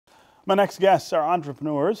My next guests are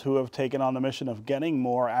entrepreneurs who have taken on the mission of getting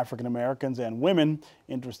more African Americans and women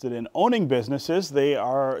interested in owning businesses. They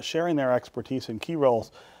are sharing their expertise in key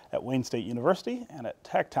roles at Wayne State University and at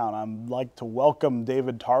TechTown. I'd like to welcome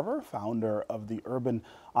David Tarver, founder of the Urban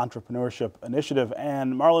Entrepreneurship Initiative,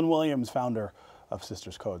 and Marlin Williams, founder of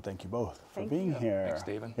Sisters Code. Thank you both for being here. Thanks,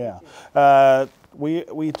 Stephen. Yeah.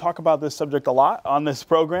 We talk about this subject a lot on this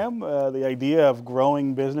program, the idea of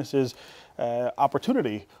growing businesses,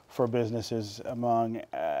 opportunity for businesses among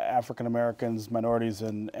African Americans, minorities,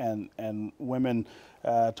 and women.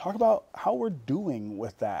 Talk about how we're doing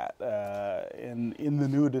with that in the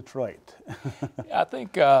new Detroit. I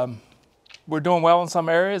think we're doing well in some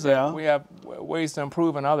areas, and Yeah. we have ways to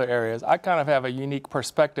improve in other areas. I kind of have a unique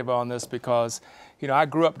perspective on this because, you know, I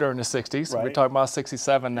grew up during the 60s. Right. We're talking about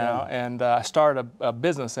 67 now, Yeah. and I started a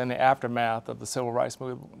business in the aftermath of the civil rights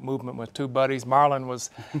movement with two buddies. Marlin was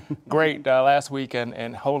great last week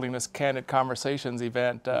and holding this Candid Conversations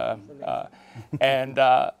event. So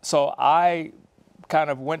I kind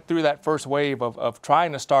of went through that first wave of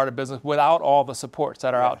trying to start a business without all the supports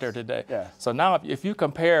that are out there today. Yes. So now if you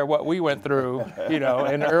compare what we went through, you know,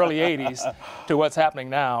 in the early 80s to what's happening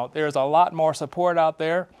now, there's a lot more support out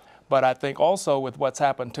there. But I think also with what's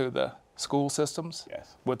happened to the school systems,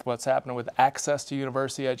 Yes. with what's happening with access to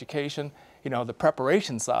university education, you know, the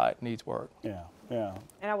preparation side needs work. Yeah, yeah.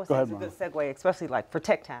 And I would Go say ahead, it's a good segue, especially like for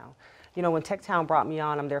TechTown. You know, when TechTown brought me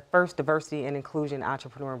on, I'm their first diversity and inclusion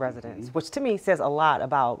entrepreneur in residence, which to me says a lot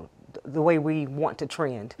about the way we want to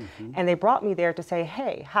trend. And they brought me there to say,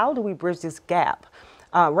 hey, how do we bridge this gap,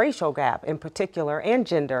 racial gap in particular, and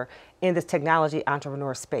gender, in this technology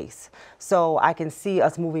entrepreneur space? So I can see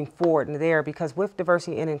us moving forward in there, because with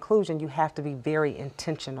diversity and inclusion, you have to be very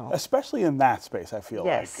intentional. Especially in that space, I feel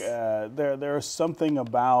Yes. like there is something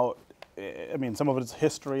about. I mean, some of it's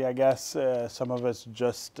history, I guess. Some of it's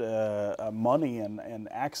just money and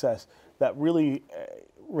access that really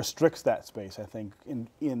restricts that space, I think,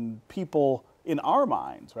 in people, in our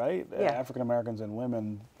minds, right? Yeah. African Americans and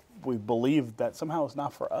women, we believe that somehow it's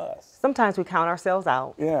not for us. Sometimes we count ourselves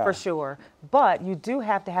out, Yeah. for sure, but you do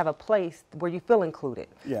have to have a place where you feel included.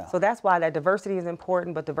 Yeah. So that's why that diversity is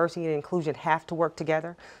important, but diversity and inclusion have to work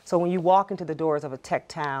together. So when you walk into the doors of a tech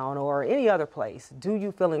town or any other place, do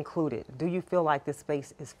you feel included? Do you feel like this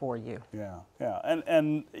space is for you? Yeah, yeah,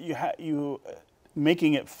 and you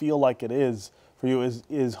making it feel like it is for you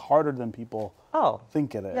is harder than people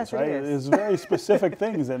think it is, yes, right? it is. There's very specific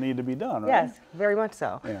things that need to be done, right? Yes, very much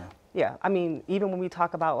so. Yeah. Yeah, I mean, even when we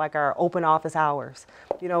talk about like our open office hours,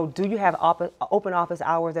 you know, do you have open office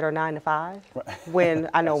hours that are 9 to 5? Right. When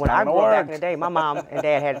I know That's when not I gonna grew up back in work. the day, my mom and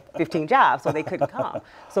dad had 15 jobs, so they couldn't come.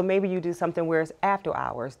 So maybe you do something where it's after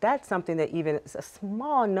hours. That's something that even it's a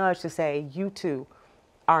small nudge to say you too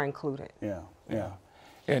are included. Yeah, yeah.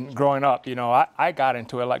 And growing up, you know, I got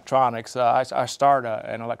into electronics. I started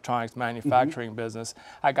an electronics manufacturing business.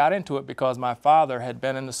 I got into it because my father had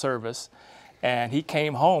been in the service, and he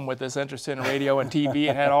came home with this interest in radio and TV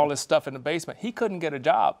and had all this stuff in the basement. He couldn't get a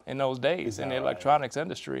job in those days in the electronics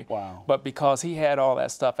industry. Wow. But because he had all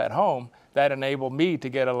that stuff at home, that enabled me to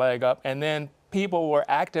get a leg up. And then people were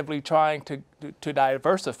actively trying to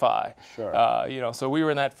diversify. Sure. You know, so we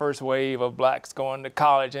were in that first wave of blacks going to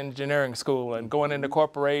college, engineering school, and going into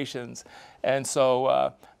corporations. And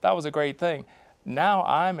so that was a great thing. Now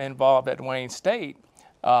I'm involved at Wayne State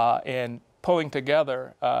in pulling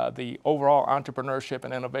together the overall entrepreneurship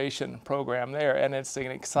and innovation program there. And it's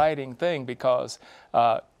an exciting thing because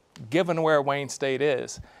given where Wayne State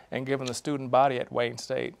is and given the student body at Wayne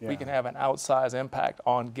State, we can have an outsized impact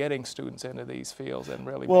on getting students into these fields and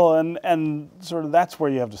really Well, and sort of that's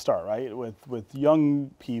where you have to start, right? With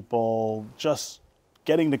young people just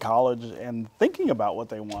getting to college and thinking about what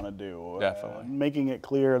they want to do. Definitely. Making it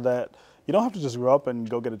clear that you don't have to just grow up and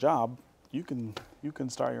go get a job. You can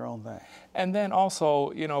start your own thing. And then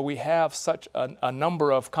also, you know, we have such a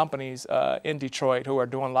number of companies in Detroit who are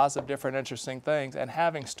doing lots of different interesting things, and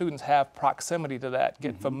having students have proximity to that,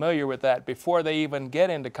 get familiar with that before they even get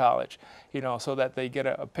into college, you know, so that they get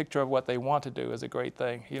a picture of what they want to do is a great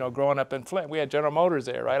thing. You know, growing up in Flint, we had General Motors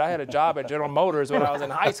there, right? I had a job at General Motors when I was in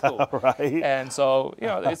high school. Right. And so, you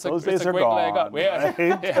know, it's a Those days are great leg up. gone, Yeah,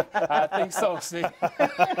 right? yeah, I think so, Steve.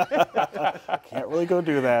 Can't really go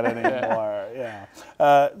do that anymore. Yeah.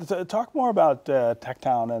 So talk more about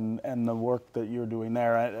TechTown and the work that you're doing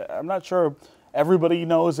there. I'm not sure everybody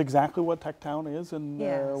knows exactly what Techtown is and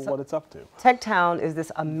So what it's up to. Techtown is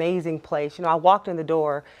this amazing place. You know, I walked in the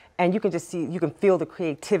door and you can just see, you can feel the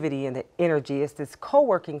creativity and the energy. It's this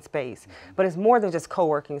co-working space, but it's more than just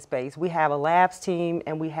co-working space. We have a labs team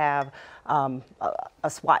and we have a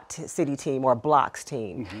SWAT city team or a blocks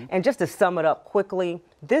team. And just to sum it up quickly,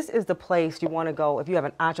 this is the place you want to go if you have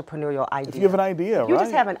an entrepreneurial idea. If you have an idea, you right?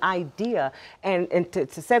 just have an idea. And to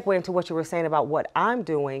segue into what you were saying about what I'm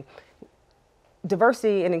doing,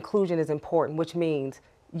 diversity and inclusion is important, which means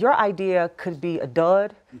your idea could be a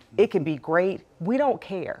dud, it could be great, we don't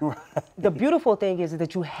care. The beautiful thing is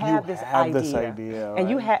that you have this idea. And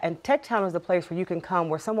and Techtown is the place where you can come,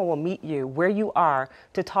 where someone will meet you where you are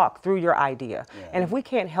to talk through your idea. And if we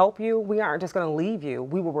can't help you, we aren't just going to leave you,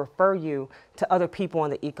 we will refer you to other people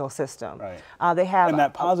in the ecosystem. They have and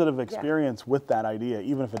that positive experience with that idea,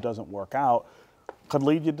 even if it doesn't work out, could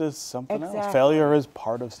lead you to something else. Failure is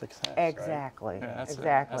part of success. Exactly. Right? Yeah,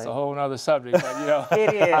 Exactly. That's a whole other subject. But, you know,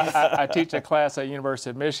 it is. I teach a class at University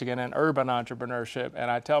of Michigan in urban entrepreneurship, and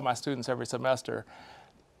I tell my students every semester,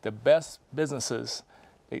 the best businesses,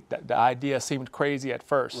 the idea seemed crazy at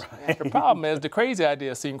first. The problem is the crazy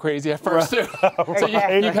idea seemed crazy at first too. So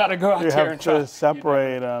you got to go out there and try to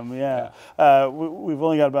separate them. We've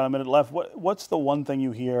only got about a minute left. What's the one thing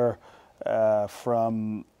you hear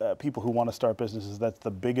from people who want to start businesses that's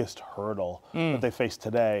the biggest hurdle that they face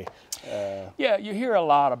today? Yeah, you hear a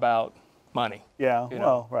lot about money. Yeah,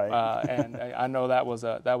 well, right. And I know that was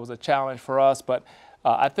a challenge for us, but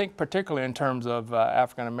I think particularly in terms of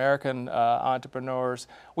African American entrepreneurs,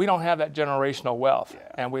 we don't have that generational wealth,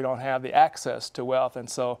 and we don't have the access to wealth, and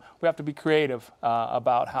so we have to be creative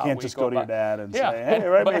about how we can't just go to your dad and say,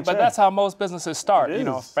 hey, but that's how most businesses start. You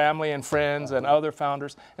know, family and friends and other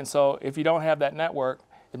founders, and so if you don't have that network,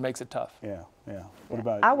 it makes it tough. What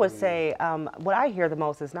about? I would say what I hear the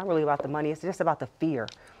most is not really about the money; it's just about the fear.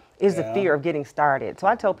 Is the fear of getting started. So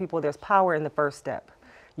I tell people there's power in the first step.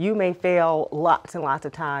 You may fail lots and lots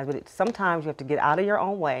of times, but sometimes you have to get out of your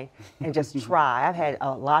own way and just try. I've had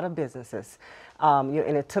a lot of businesses, and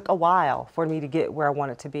it took a while for me to get where I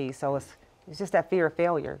wanted to be. So it's just that fear of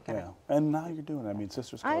failure. And now you're doing it. I mean,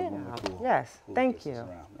 Sisters Club is one of the cool. Yes, thank you.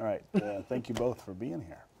 Around. All right, thank you both for being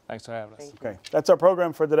here. Thanks for having us. Okay, that's our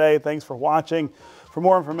program for today. Thanks for watching. For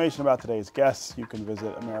more information about today's guests, you can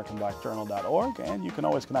visit AmericanBlackJournal.org, and you can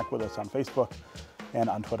always connect with us on Facebook and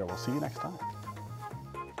on Twitter. We'll see you next time.